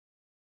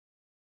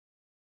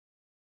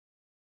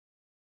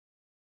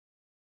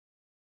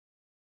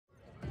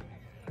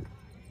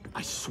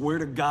I swear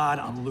to God,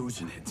 I'm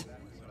losing it.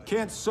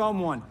 Can't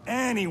someone,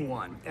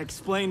 anyone,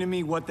 explain to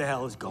me what the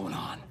hell is going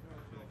on?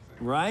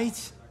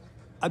 Right?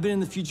 I've been in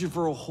the future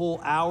for a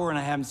whole hour and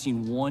I haven't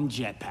seen one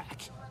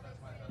jetpack.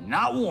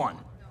 Not one.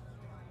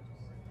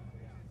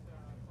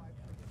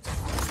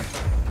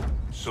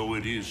 So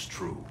it is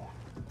true.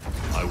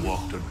 I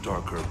walked a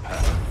darker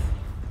path.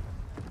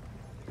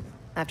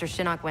 After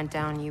Shinnok went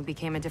down, you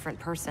became a different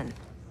person.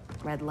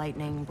 Red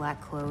lightning, black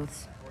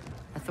clothes,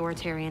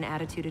 authoritarian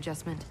attitude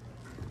adjustment.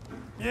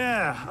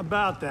 Yeah,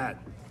 about that.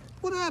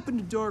 What happened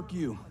to Dark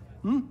You?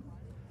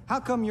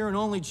 How come you're an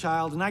only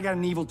child and I got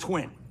an evil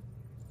twin?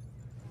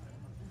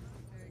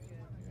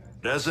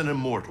 As an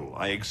immortal,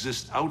 I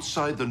exist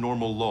outside the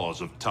normal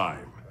laws of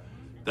time.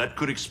 That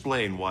could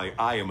explain why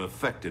I am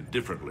affected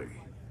differently.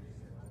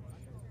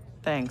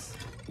 Thanks.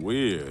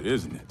 Weird,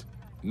 isn't it?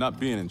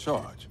 Not being in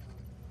charge.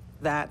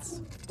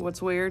 That's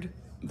what's weird.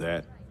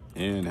 That,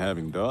 and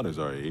having daughters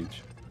our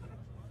age.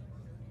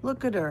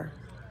 Look at her.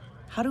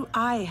 How do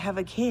I have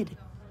a kid?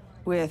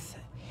 With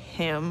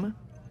him?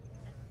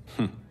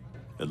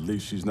 At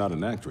least she's not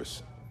an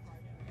actress.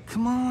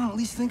 Come on, at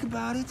least think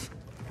about it.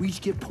 We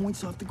each get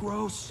points off the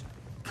gross.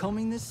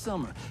 Coming this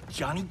summer,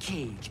 Johnny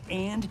Cage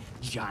and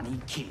Johnny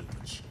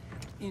Cage.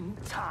 In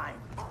time,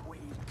 Quake.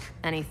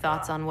 Any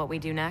thoughts on what we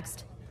do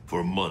next?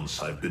 For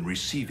months, I've been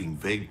receiving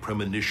vague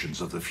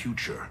premonitions of the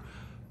future,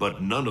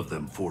 but none of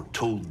them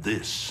foretold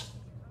this.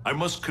 I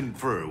must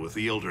confer with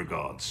the Elder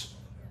Gods.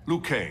 Liu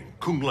Kang,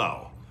 Kung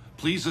Lao,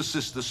 please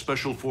assist the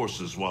Special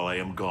Forces while I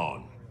am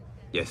gone.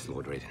 Yes,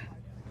 Lord Raiden.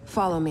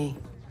 Follow me.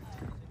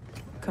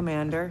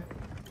 Commander?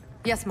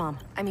 Yes, Mom.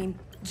 I mean,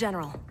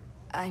 General.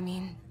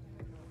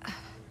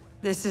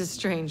 This is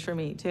strange for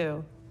me,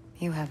 too.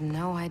 You have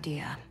no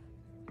idea.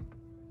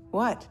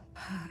 What?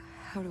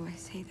 How do I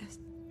say this?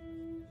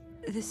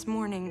 This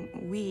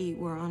morning, we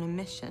were on a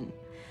mission.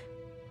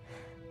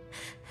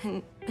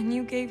 And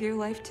you gave your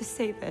life to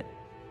save it.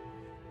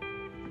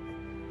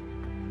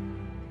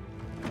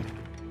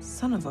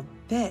 Son of a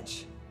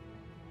bitch.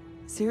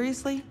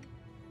 Seriously?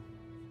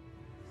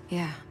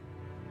 Yeah.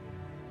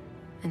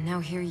 And now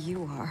here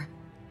you are.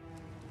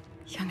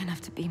 Young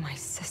enough to be my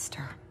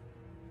sister.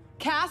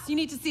 Cass, you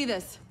need to see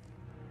this.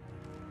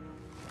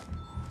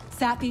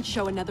 Satbeats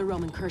show another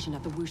realm incursion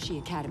at the Wuxi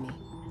Academy.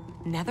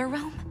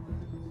 Netherrealm?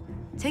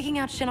 Taking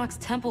out Shinnok's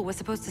temple was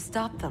supposed to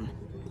stop them.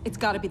 It's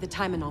gotta be the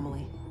time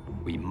anomaly.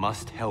 We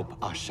must help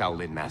our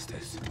Shaolin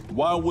masters.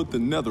 Why would the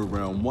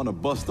Netherrealm want to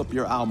bust up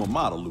your alma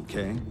mater, Liu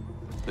Kang?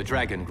 The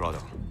Dragon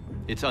Grotto.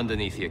 It's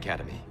underneath the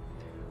Academy.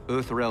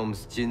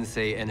 Earthrealm's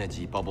Jinsei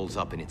energy bubbles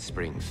up in its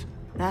springs.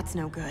 That's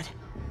no good.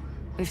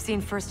 We've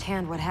seen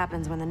firsthand what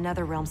happens when the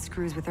Netherrealm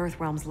screws with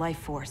Earthrealm's life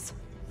force.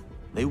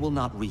 They will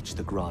not reach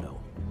the grotto.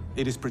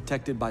 It is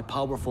protected by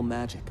powerful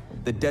magic,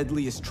 the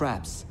deadliest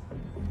traps.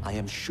 I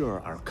am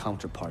sure our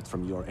counterparts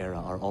from your era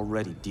are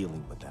already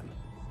dealing with them.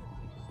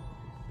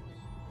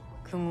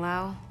 Kung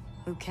Lao,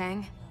 Liu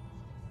Kang,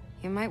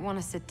 you might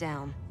want to sit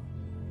down.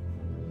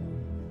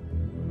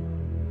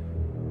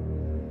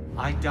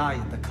 I die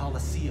in the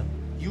Colosseum.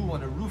 You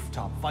on a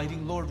rooftop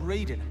fighting Lord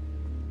Raiden.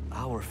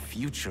 Our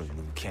future,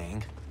 Liu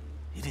Kang.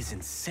 It is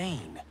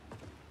insane.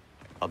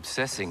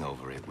 Obsessing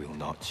over it will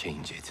not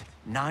change it.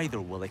 Neither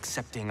will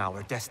accepting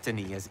our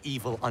destiny as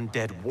evil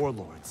undead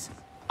warlords.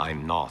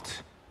 I'm not.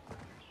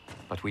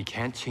 But we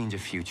can't change a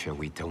future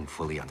we don't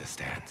fully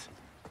understand.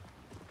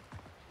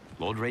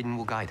 Lord Raiden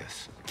will guide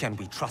us. Can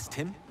we trust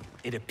him?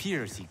 It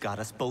appears he got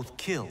us both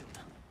killed.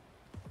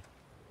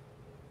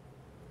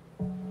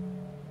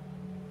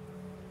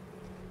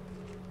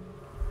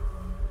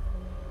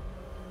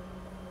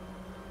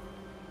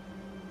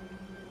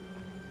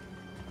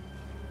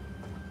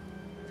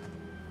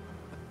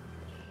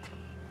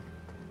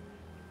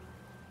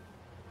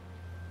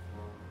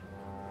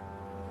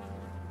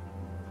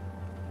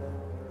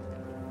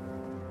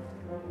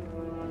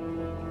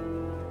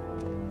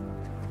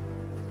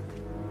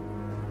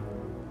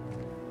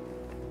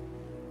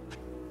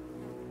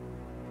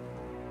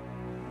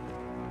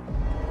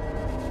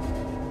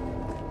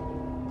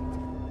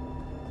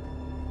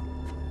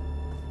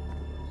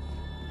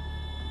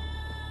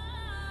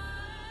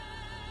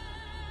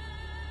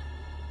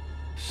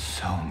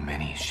 So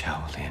many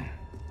Shaolin.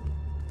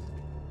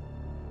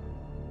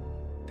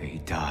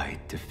 They died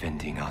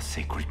defending our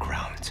sacred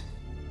ground.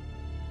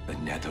 The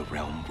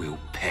Netherrealm will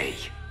pay.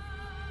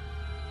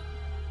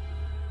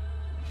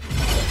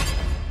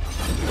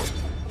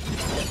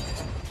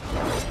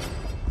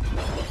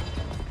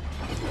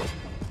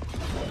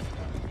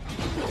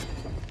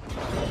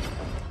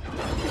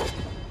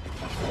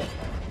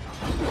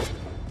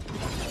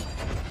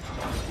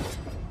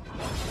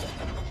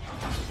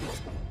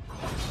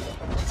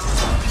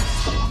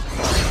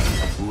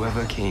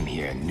 Whoever came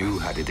here knew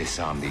how to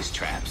disarm these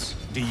traps.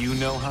 Do you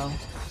know how?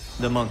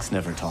 The monks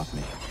never taught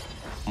me.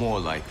 More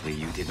likely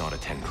you did not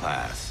attend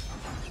class.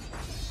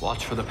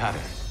 Watch for the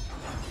pattern.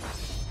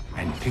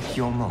 And pick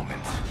your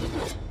moment.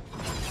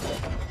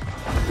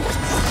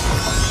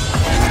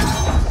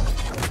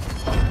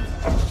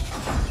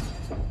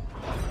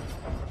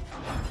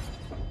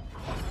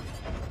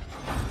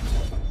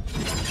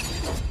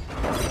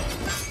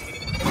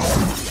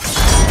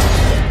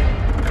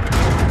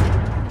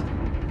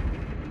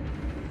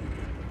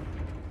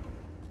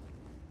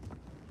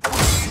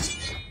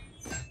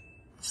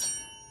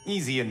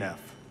 Easy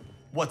enough.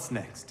 What's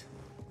next?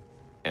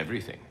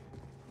 Everything.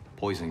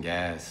 Poison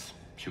gas,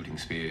 shooting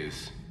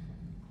spears,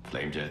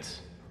 flame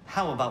jets.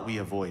 How about we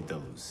avoid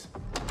those?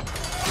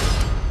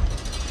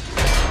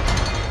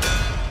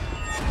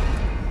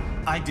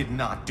 I did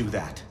not do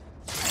that.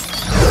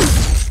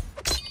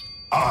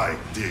 I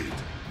did.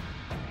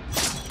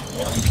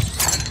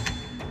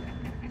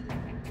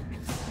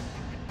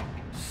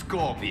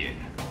 Scorpion.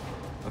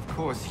 Of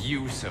course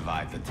you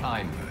survived the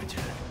time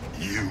merger.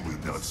 You will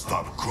not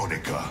stop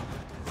Kronika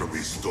from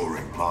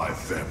restoring my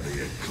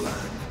family and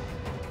clan.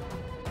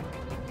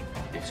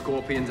 If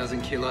Scorpion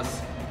doesn't kill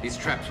us, his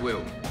traps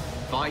will.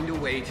 Find a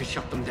way to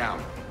shut them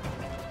down.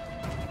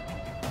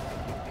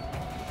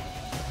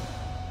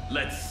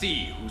 Let's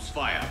see whose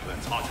fire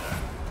burns hotter.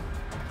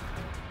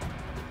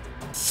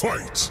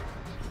 Fight!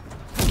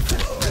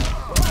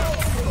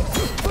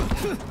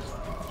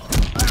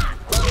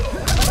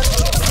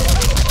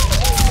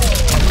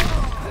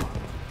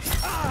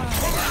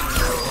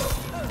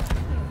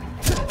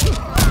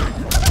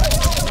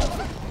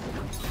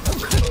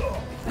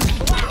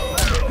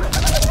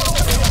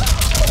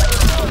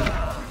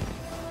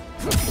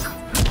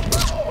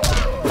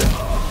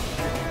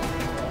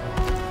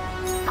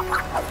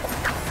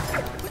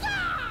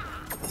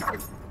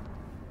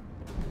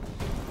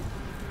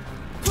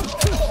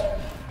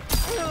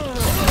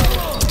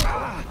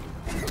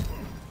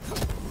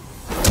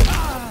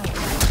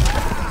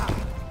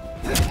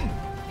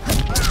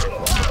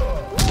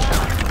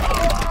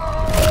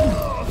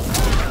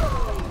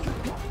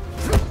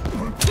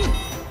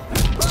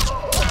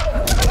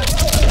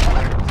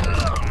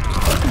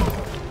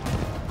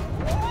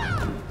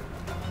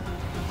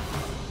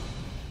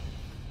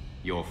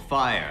 Your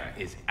fire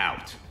is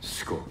out,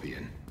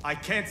 Scorpion. I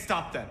can't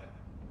stop them.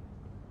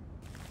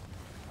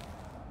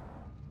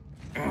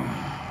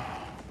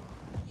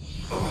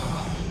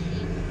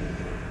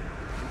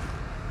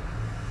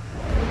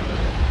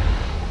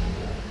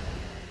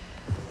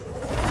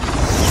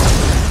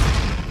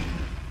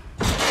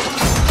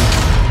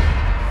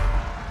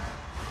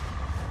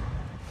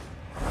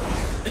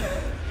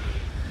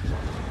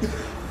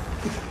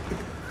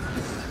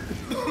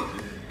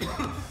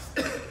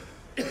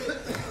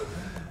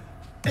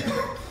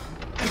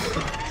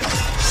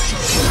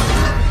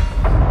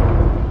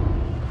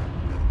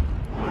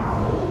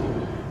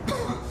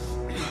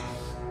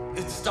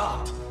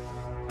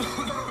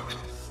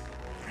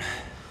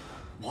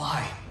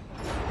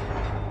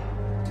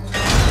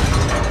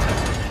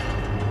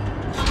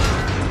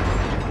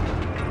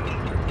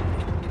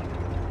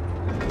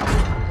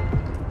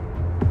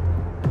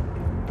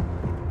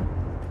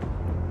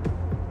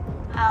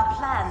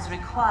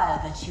 Require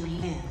that you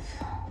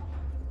live.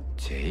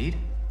 Jade?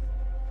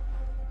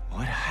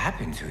 What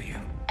happened to you?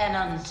 An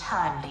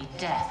untimely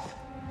death.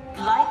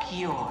 Like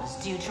yours,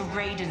 due to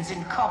Raiden's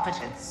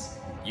incompetence.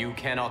 You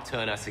cannot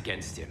turn us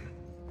against him.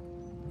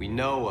 We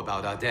know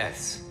about our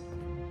deaths.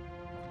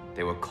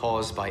 They were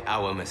caused by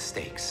our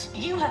mistakes.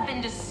 You have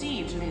been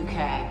deceived, Liu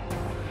Kang.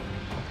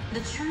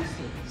 The truth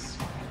is,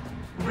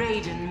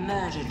 Raiden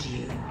murdered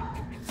you.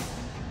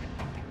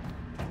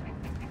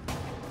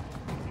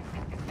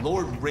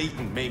 Lord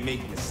Raiden may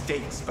make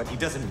mistakes, but he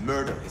doesn't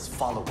murder his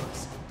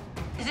followers.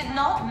 Is it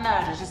not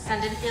murder to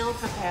send an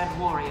ill-prepared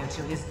warrior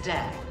to his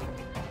death?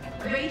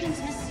 Raiden's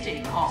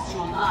mistake cost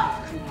your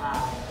life, Kung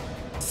Lao.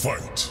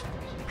 Fight!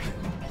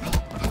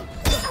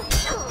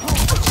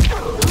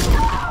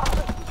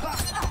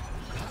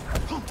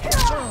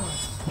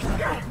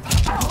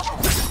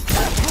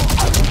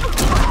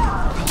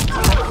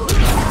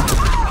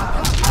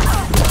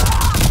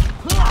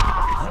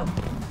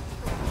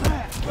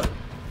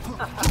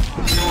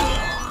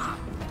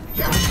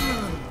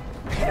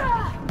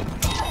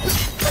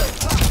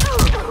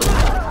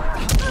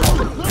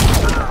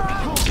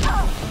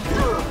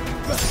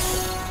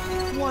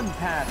 One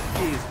path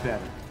is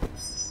better.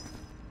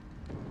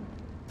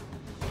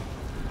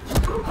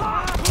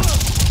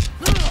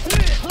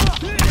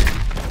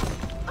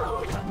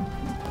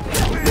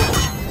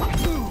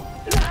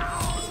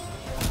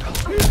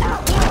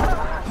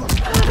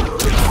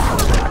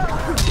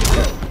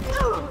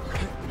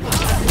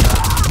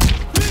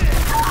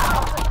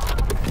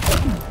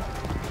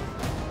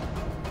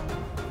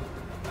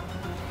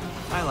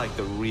 I like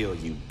the real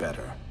you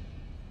better.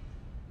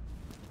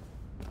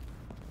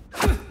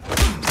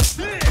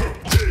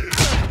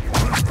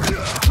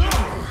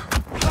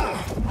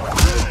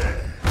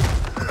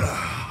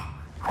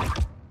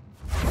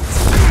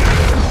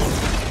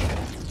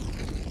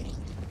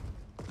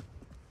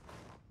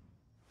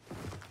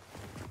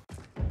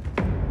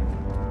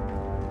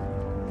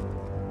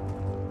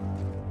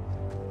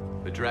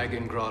 The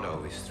Dragon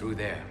Grotto is through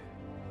there.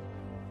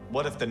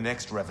 What if the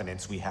next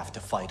revenants we have to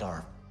fight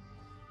are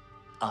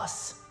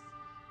us?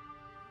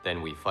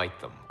 Then we fight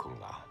them, Kung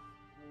Lao.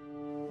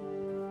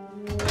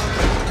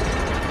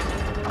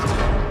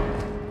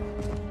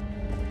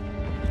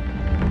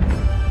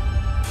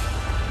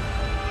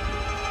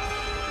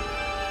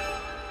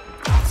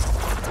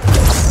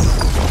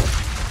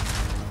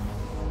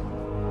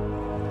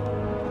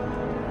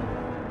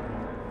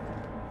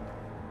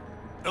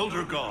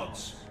 Elder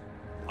Gods,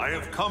 I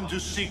have come to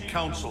seek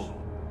counsel.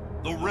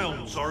 The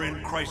realms are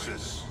in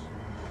crisis.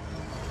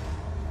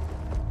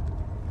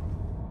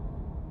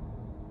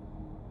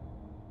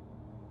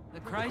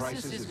 The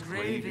crisis is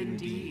grave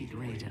indeed,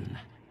 Raiden.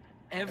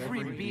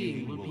 Every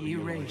being will be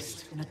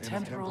erased in a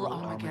temporal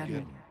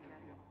Armageddon.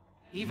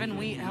 Even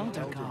we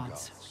Elder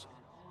Gods.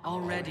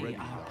 Already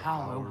our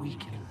power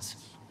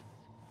weakens.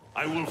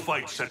 I will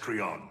fight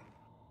Cetrion.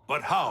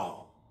 But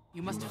how?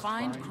 You must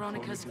find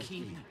Kronika's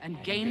keep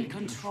and gain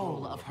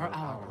control of her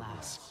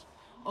hourglass.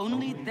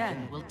 Only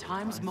then will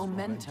time's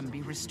momentum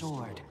be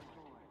restored.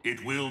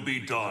 It will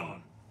be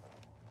done.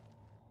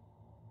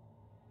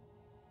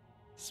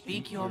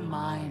 Speak your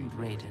mind,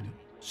 Raiden.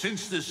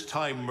 Since this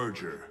time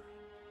merger,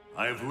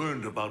 I have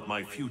learned about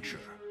my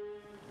future.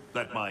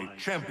 That my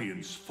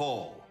champions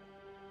fall.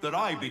 That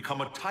I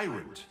become a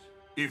tyrant.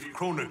 If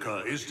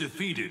Kronika is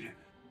defeated,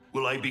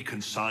 will I be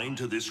consigned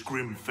to this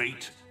grim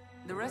fate?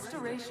 The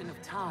restoration of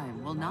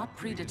time will not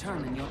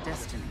predetermine your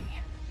destiny.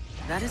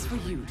 That is for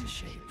you to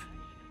shape.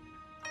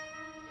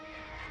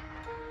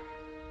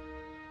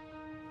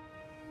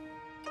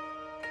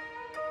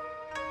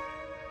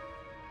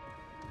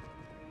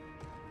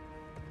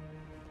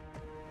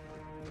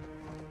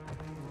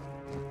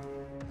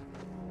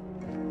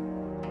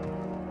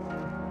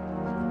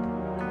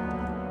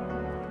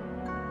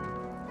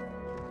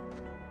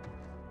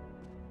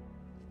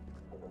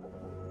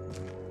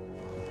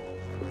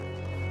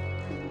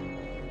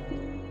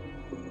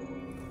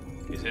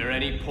 Is there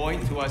any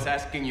point to us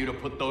asking you to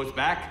put those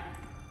back?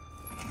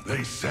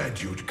 They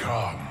said you'd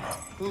come.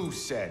 Who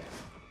said?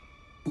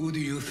 Who do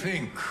you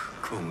think,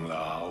 Kung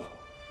Lao?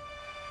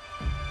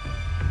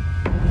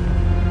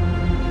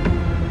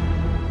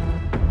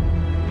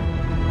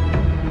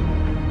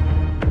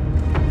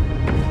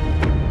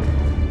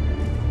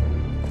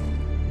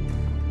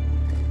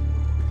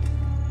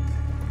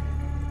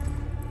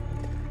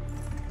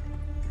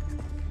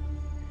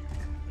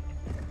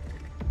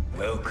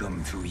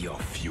 Welcome to your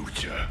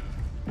future.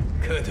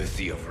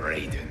 Courtesy of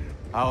Raiden.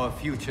 Our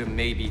future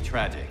may be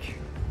tragic,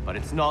 but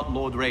it's not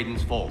Lord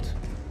Raiden's fault.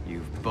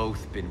 You've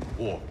both been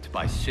warped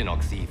by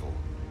Shinnok's evil.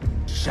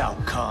 Shao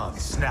Kahn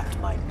snapped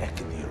my neck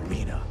in the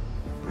arena.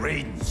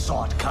 Raiden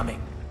saw it coming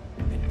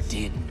and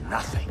did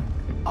nothing.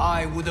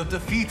 I would have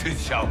defeated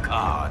Shao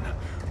Kahn,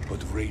 but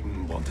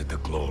Raiden wanted the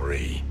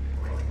glory.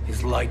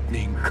 His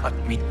lightning cut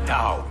me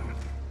down.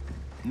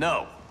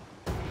 No,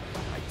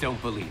 I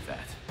don't believe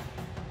that.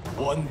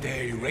 One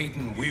day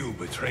Raiden will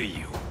betray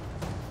you.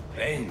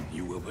 Then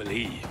you will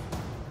believe.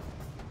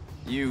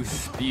 You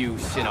spew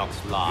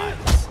Shinnok's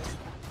lies.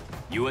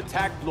 You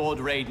attacked Lord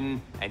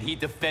Raiden, and he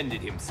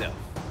defended himself.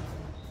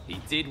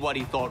 He did what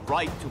he thought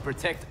right to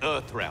protect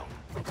Earthrealm.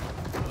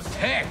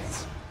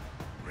 Protect?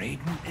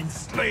 Raiden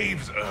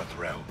enslaves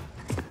Earthrealm.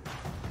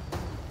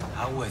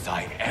 How was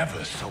I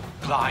ever so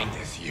blind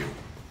as you?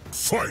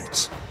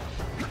 Fight!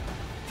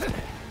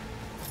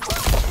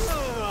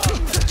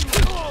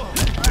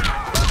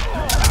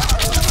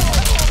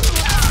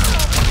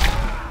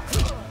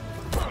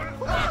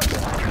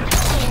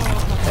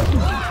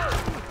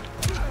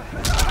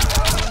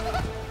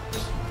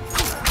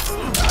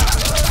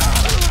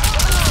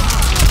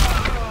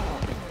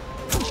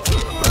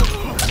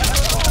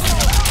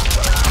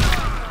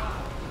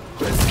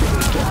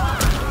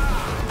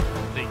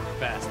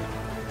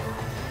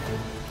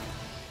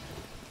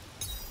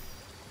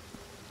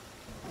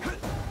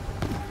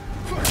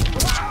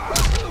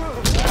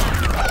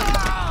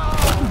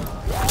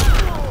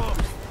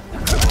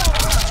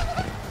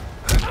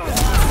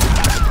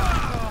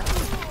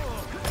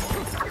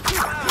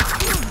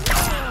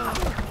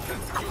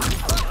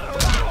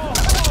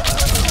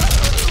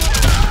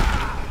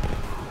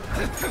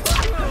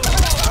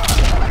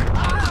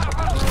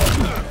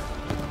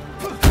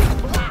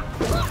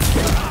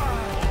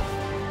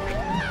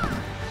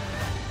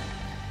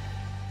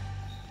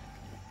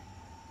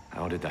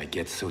 How did I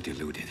get so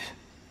deluded?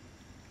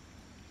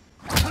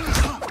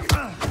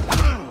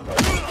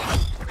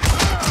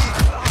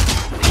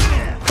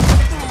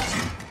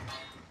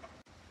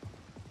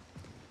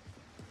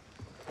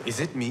 Is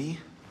it me,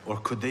 or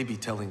could they be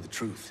telling the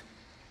truth?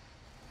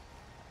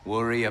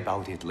 Worry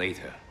about it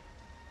later.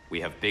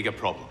 We have bigger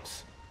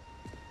problems.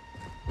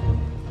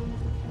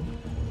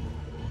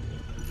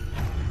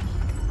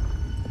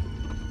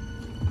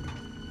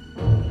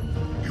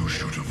 You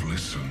should have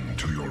listened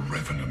to your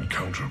Revenant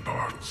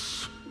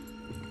counterparts.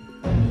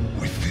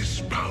 With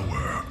this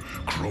power,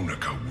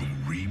 Kronika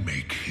will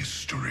remake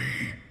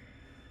history.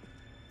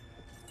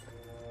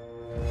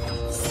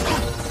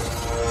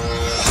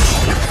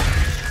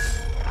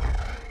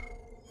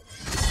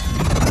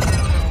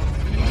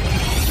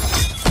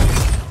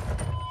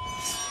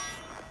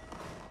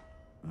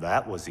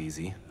 That was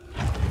easy.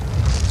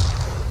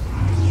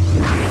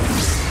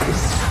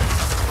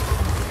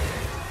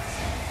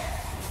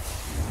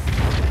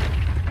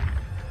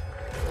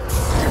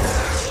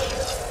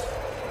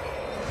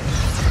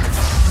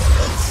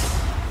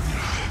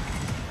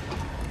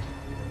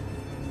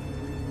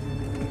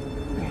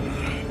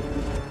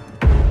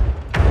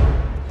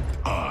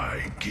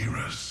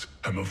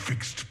 am a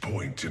fixed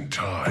point in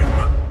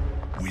time.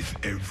 With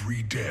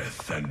every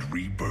death and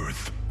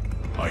rebirth,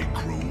 I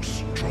grow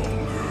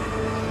stronger.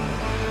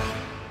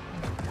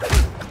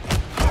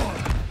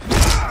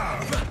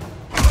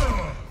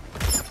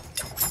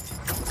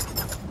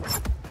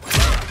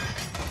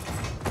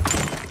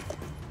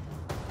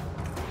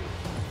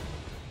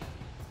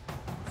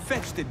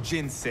 Fetch the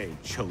Jinsei,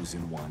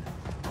 Chosen One.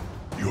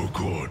 You're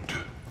good,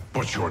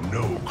 but you're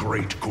no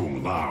great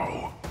Kung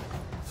Lao.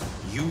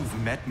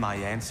 You've met my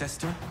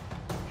ancestor?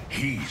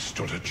 He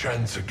stood a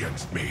chance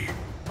against me.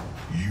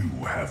 You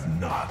have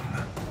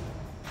none.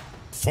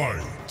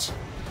 Fight!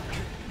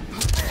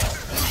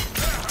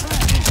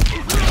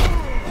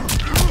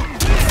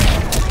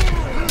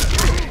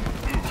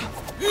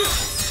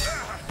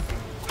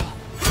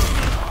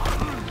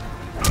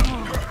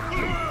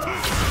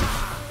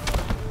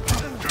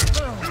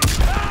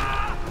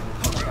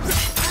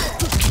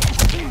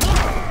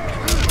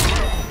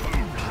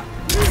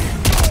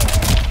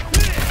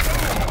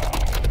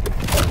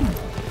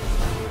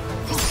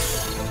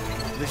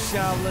 The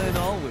Shaolin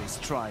always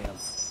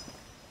triumph.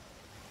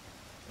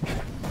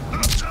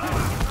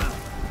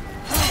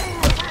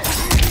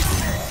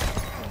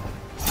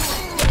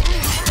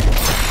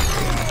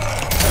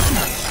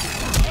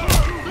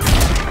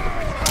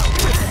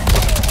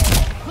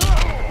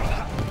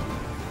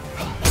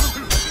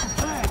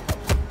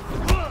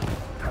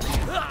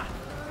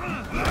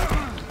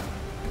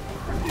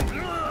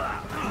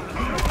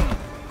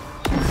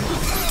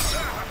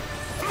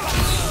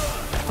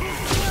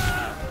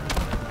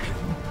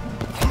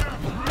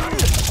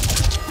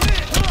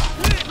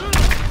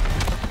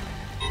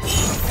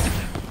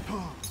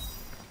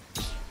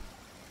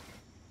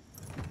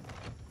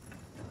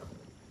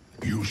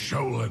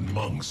 Shaolin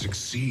monks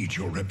exceed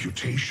your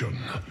reputation.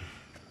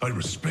 I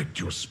respect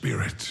your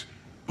spirit,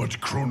 but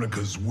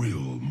Kronika's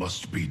will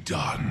must be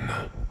done.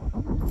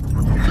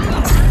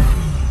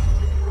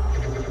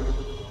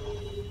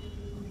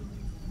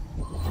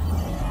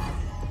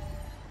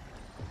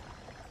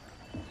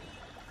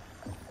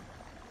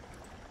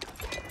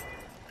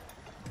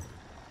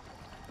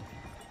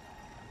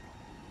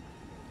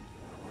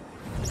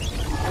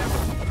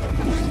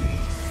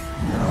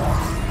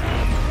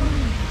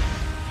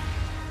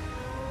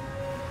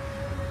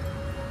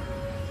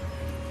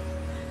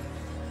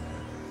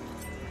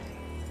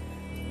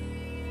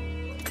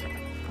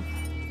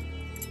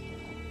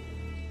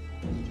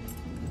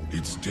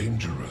 It's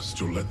dangerous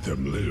to let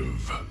them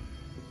live.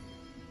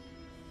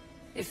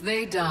 If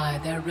they die,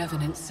 their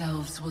revenant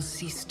selves will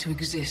cease to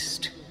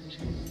exist.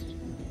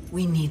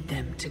 We need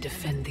them to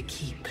defend the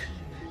keep.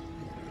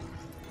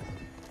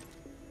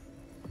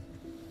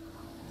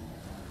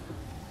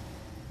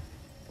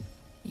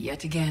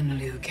 Yet again,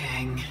 Liu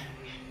Kang,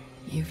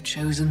 you've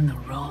chosen the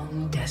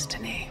wrong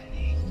destiny.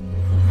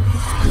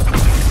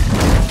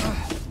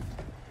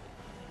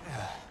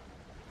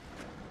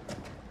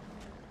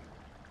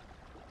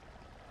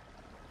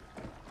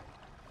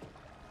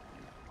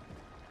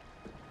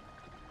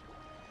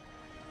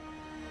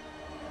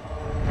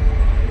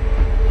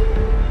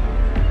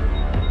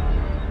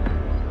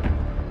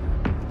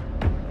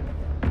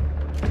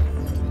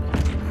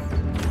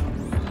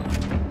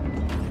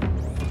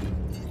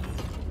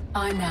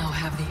 I now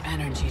have the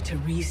energy to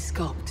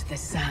re-sculpt the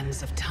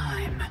sands of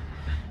time.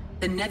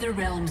 The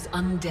Netherrealm's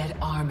undead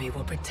army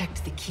will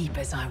protect the keep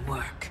as I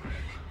work.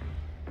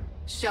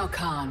 Shao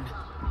Kahn,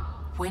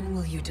 when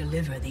will you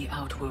deliver the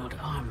Outworld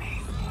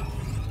army?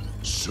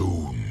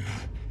 Soon.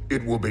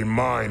 It will be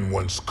mine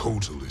once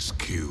Kotal is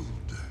killed.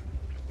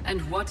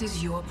 And what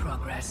is your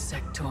progress,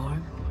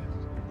 Sector?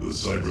 The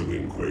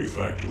Cyberlink Quay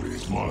factory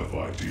is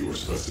modified to your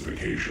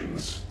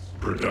specifications.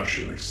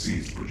 Production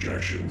exceeds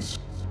projections.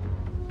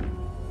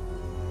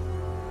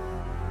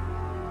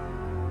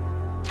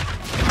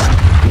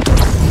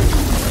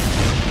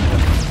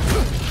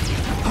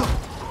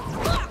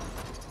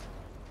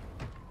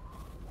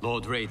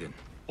 Lord Raiden,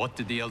 what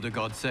did the Elder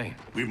God say?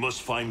 We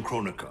must find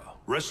Kronika,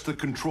 wrest the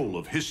control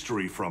of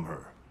history from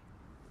her.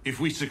 If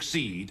we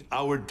succeed,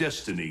 our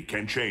destiny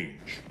can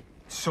change.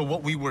 So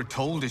what we were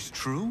told is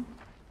true?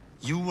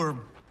 You were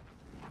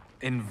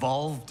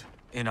involved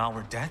in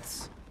our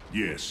deaths?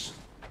 Yes.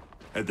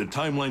 Had the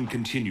timeline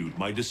continued,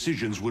 my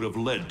decisions would have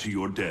led to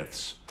your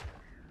deaths.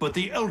 But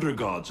the Elder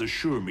Gods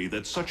assure me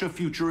that such a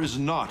future is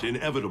not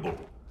inevitable.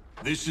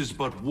 This is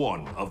but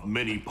one of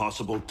many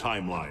possible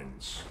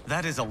timelines.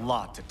 That is a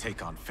lot to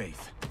take on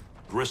faith.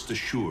 Rest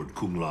assured,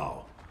 Kung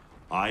Lao.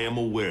 I am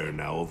aware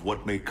now of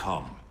what may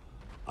come.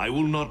 I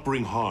will not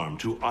bring harm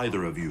to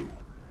either of you.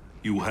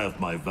 You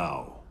have my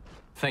vow.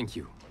 Thank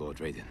you, Lord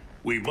Raiden.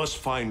 We must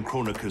find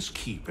Kronika's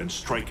keep and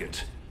strike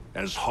it,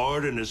 as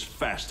hard and as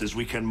fast as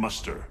we can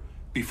muster,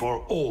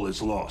 before all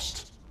is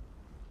lost.